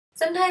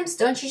Sometimes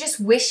don't you just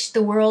wish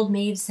the world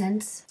made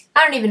sense?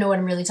 I don't even know what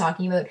I'm really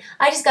talking about.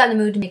 I just got in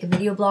the mood to make a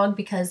video blog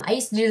because I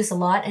used to do this a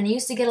lot and I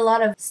used to get a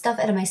lot of stuff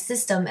out of my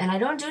system and I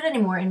don't do it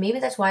anymore, and maybe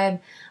that's why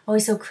I'm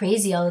always so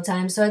crazy all the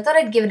time, so I thought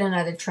I'd give it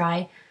another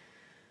try.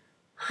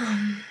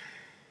 I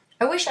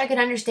wish I could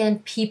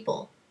understand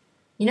people.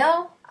 You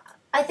know,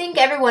 I think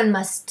everyone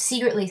must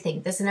secretly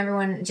think this and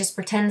everyone just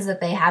pretends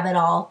that they have it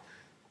all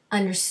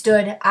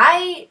understood.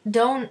 I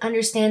don't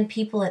understand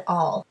people at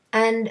all,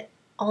 and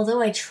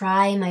although I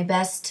try my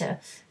best to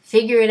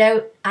figure it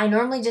out, I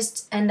normally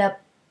just end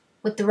up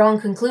with the wrong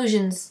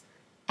conclusions,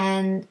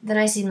 and then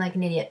I seem like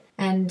an idiot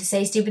and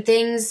say stupid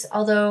things,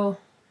 although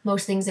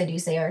most things I do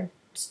say are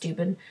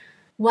stupid.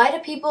 Why do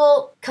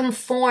people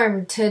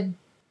conform to,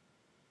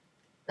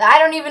 I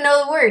don't even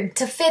know the word,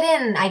 to fit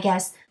in, I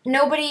guess.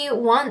 Nobody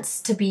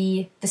wants to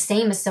be the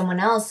same as someone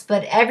else,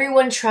 but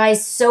everyone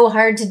tries so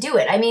hard to do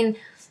it. I mean,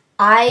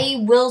 I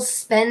will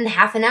spend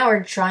half an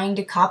hour trying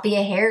to copy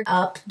a hair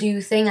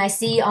updo thing I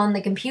see on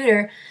the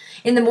computer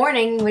in the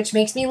morning, which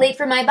makes me late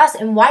for my bus.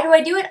 And why do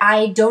I do it?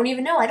 I don't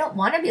even know. I don't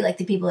want to be like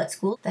the people at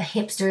school, the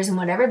hipsters and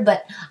whatever,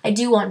 but I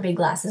do want big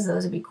glasses.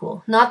 Those would be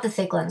cool. Not the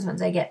thick lens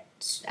ones I get.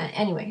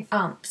 Anyway,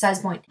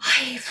 besides the point.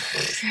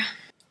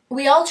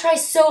 We all try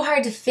so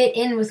hard to fit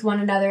in with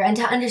one another and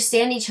to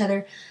understand each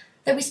other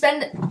that we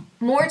spend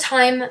more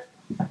time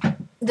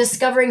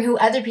discovering who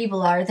other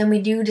people are than we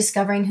do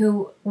discovering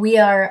who we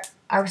are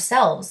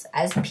ourselves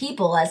as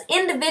people, as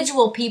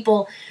individual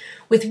people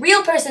with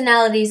real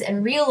personalities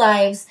and real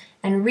lives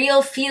and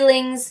real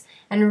feelings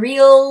and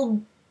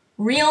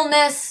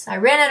realness. I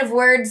ran out of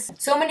words.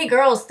 So many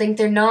girls think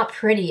they're not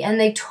pretty, and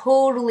they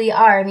totally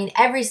are. I mean,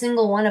 every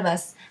single one of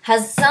us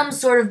has some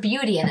sort of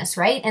beauty in us,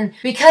 right? And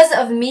because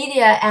of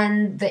media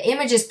and the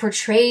images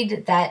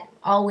portrayed that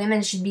all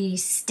women should be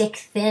stick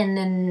thin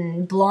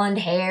and blonde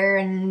hair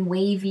and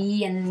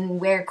wavy and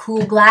wear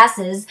cool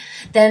glasses,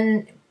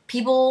 then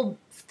people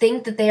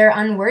think that they are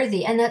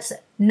unworthy. And that's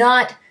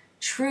not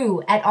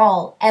true at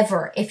all,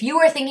 ever. If you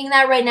are thinking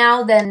that right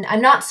now, then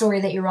I'm not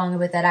sorry that you're wrong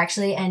about that,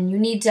 actually. And you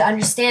need to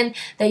understand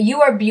that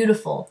you are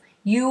beautiful.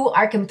 You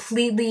are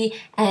completely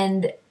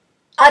and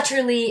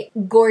utterly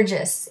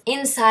gorgeous,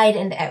 inside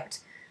and out.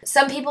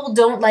 Some people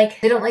don't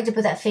like to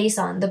put that face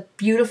on, the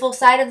beautiful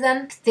side of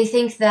them. They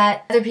think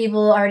that other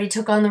people already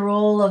took on the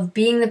role of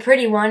being the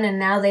pretty one and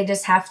now they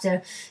just have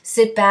to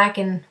sit back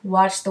and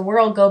watch the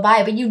world go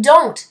by. But you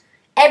don't.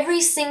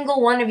 Every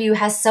single one of you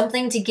has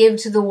something to give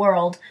to the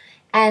world,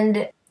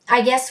 and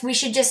I guess we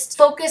should just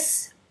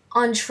focus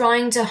on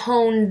trying to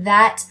hone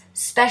that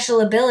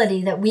special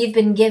ability that we've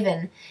been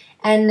given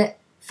and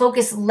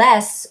focus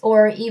less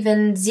or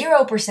even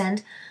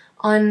 0%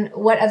 on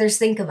what others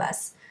think of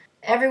us.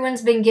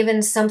 Everyone's been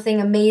given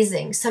something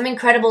amazing, some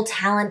incredible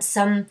talent,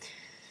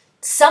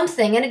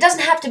 something. And it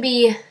doesn't have to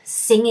be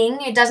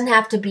singing, it doesn't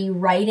have to be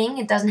writing,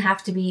 it doesn't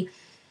have to be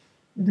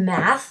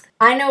math.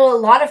 I know a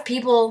lot of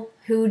people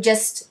who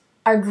just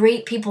are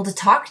great people to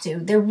talk to.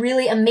 They're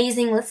really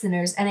amazing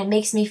listeners, and it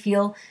makes me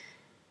feel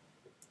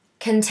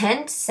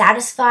content,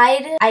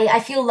 satisfied. I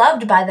feel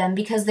loved by them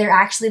because they're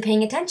actually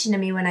paying attention to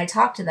me when I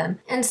talk to them.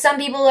 And some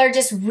people are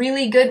just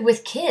really good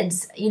with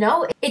kids, you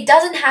know? It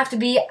doesn't have to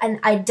be an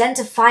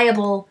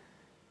identifiable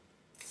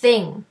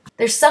thing.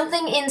 There's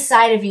something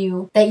inside of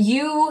you that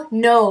you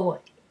know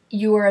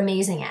you are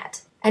amazing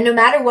at. And no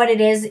matter what it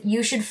is,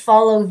 you should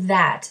follow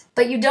that.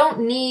 But you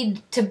don't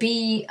need to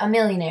be a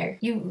millionaire.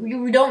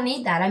 You don't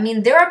need that. I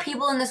mean, there are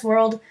people in this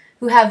world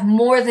who have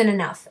more than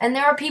enough. And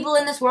there are people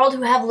in this world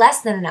who have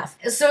less than enough.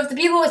 So if the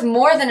people with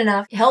more than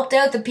enough helped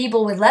out the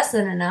people with less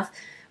than enough,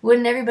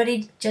 wouldn't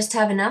everybody just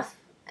have enough?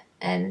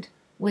 And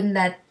wouldn't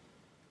that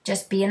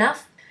just be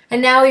enough?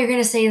 And now you're going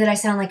to say that I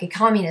sound like a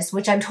communist,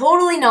 which I'm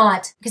totally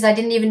not, because I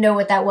didn't even know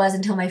what that was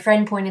until my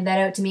friend pointed that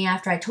out to me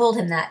after I told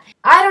him that.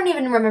 I don't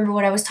even remember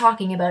what I was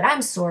talking about.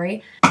 I'm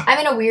sorry. I'm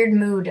in a weird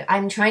mood.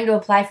 I'm trying to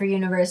apply for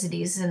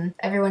universities, and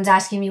everyone's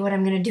asking me what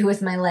I'm going to do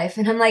with my life.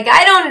 And I'm like,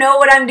 I don't know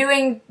what I'm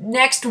doing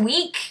next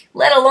week,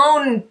 let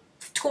alone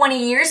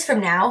 20 years from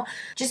now.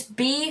 Just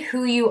be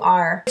who you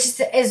are. Which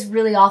is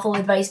really awful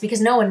advice because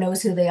no one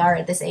knows who they are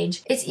at this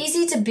age. It's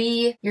easy to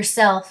be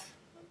yourself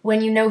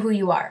when you know who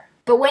you are.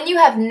 But when you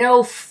have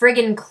no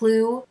friggin'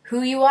 clue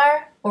who you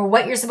are or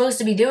what you're supposed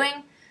to be doing,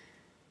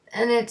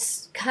 and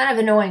it's kind of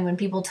annoying when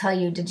people tell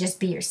you to just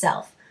be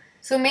yourself.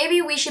 So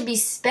maybe we should be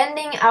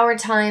spending our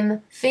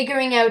time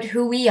figuring out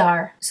who we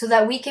are so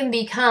that we can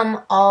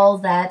become all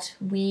that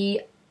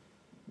we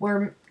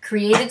were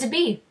created to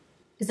be.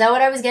 Is that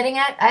what I was getting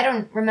at? I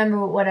don't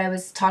remember what I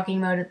was talking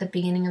about at the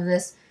beginning of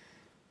this.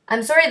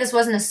 I'm sorry this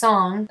wasn't a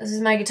song. This is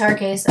my guitar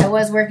case. I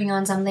was working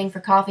on something for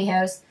Coffee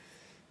House,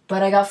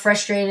 but I got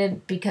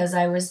frustrated because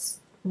I was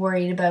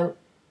worried about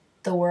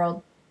the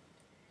world.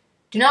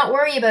 Do not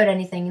worry about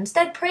anything.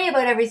 Instead, pray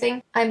about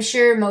everything. I'm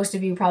sure most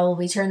of you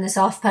probably turned this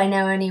off by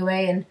now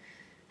anyway and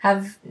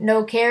have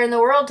no care in the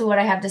world to what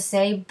I have to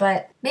say,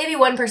 but maybe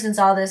one person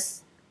saw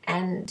this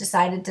and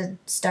decided to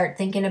start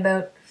thinking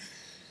about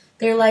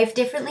their life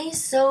differently,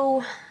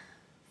 so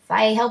if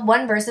I help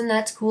one person,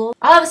 that's cool.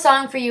 I'll have a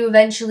song for you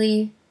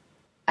eventually,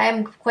 I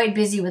am quite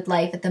busy with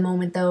life at the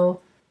moment,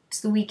 though.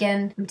 It's the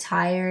weekend. I'm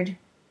tired.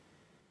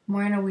 I'm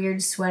wearing a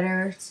weird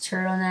sweater. It's a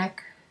turtleneck.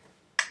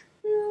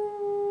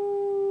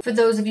 For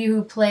those of you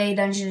who play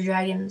Dungeons &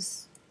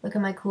 Dragons, look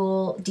at my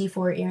cool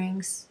D4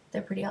 earrings.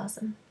 They're pretty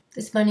awesome.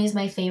 This bunny is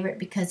my favorite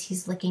because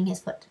he's licking his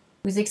foot.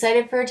 Who's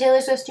excited for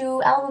Taylor Swift's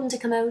new album to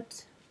come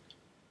out?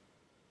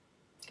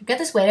 I got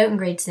this white out in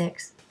grade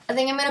 6. I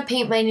think I'm going to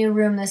paint my new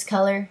room this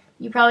color.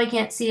 You probably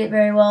can't see it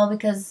very well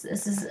because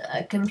this is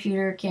a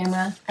computer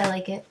camera. I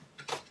like it.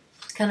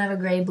 It's kind of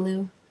a gray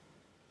blue.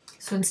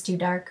 This one's too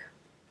dark.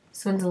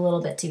 This one's a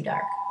little bit too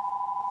dark.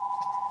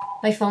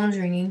 My phone's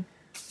ringing.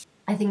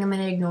 I think I'm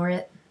going to ignore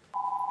it.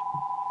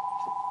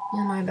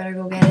 Oh, I better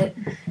go get it.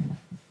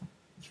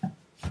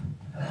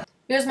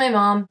 Here's my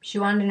mom. She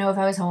wanted to know if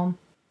I was home.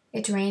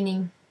 It's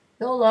raining.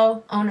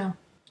 YOLO. Oh no.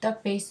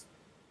 Duck face.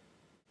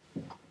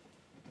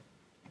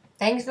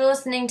 Thanks for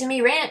listening to me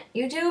rant,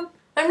 YouTube.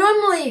 I'm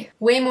normally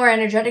way more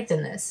energetic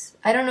than this.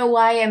 I don't know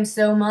why I'm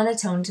so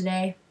monotone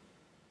today.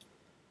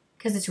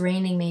 Because it's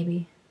raining,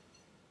 maybe.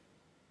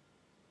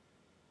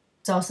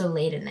 It's also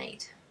late at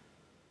night.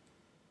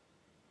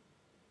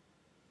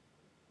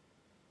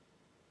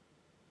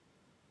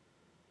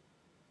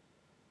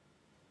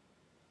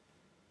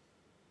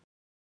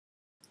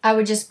 I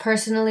would just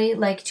personally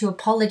like to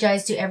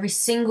apologize to every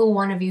single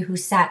one of you who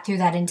sat through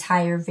that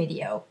entire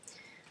video.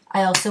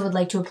 I also would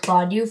like to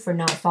applaud you for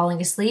not falling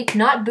asleep,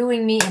 not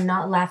booing me, and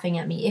not laughing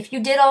at me. If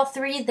you did all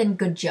three, then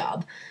good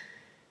job.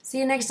 See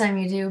you next time,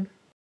 YouTube.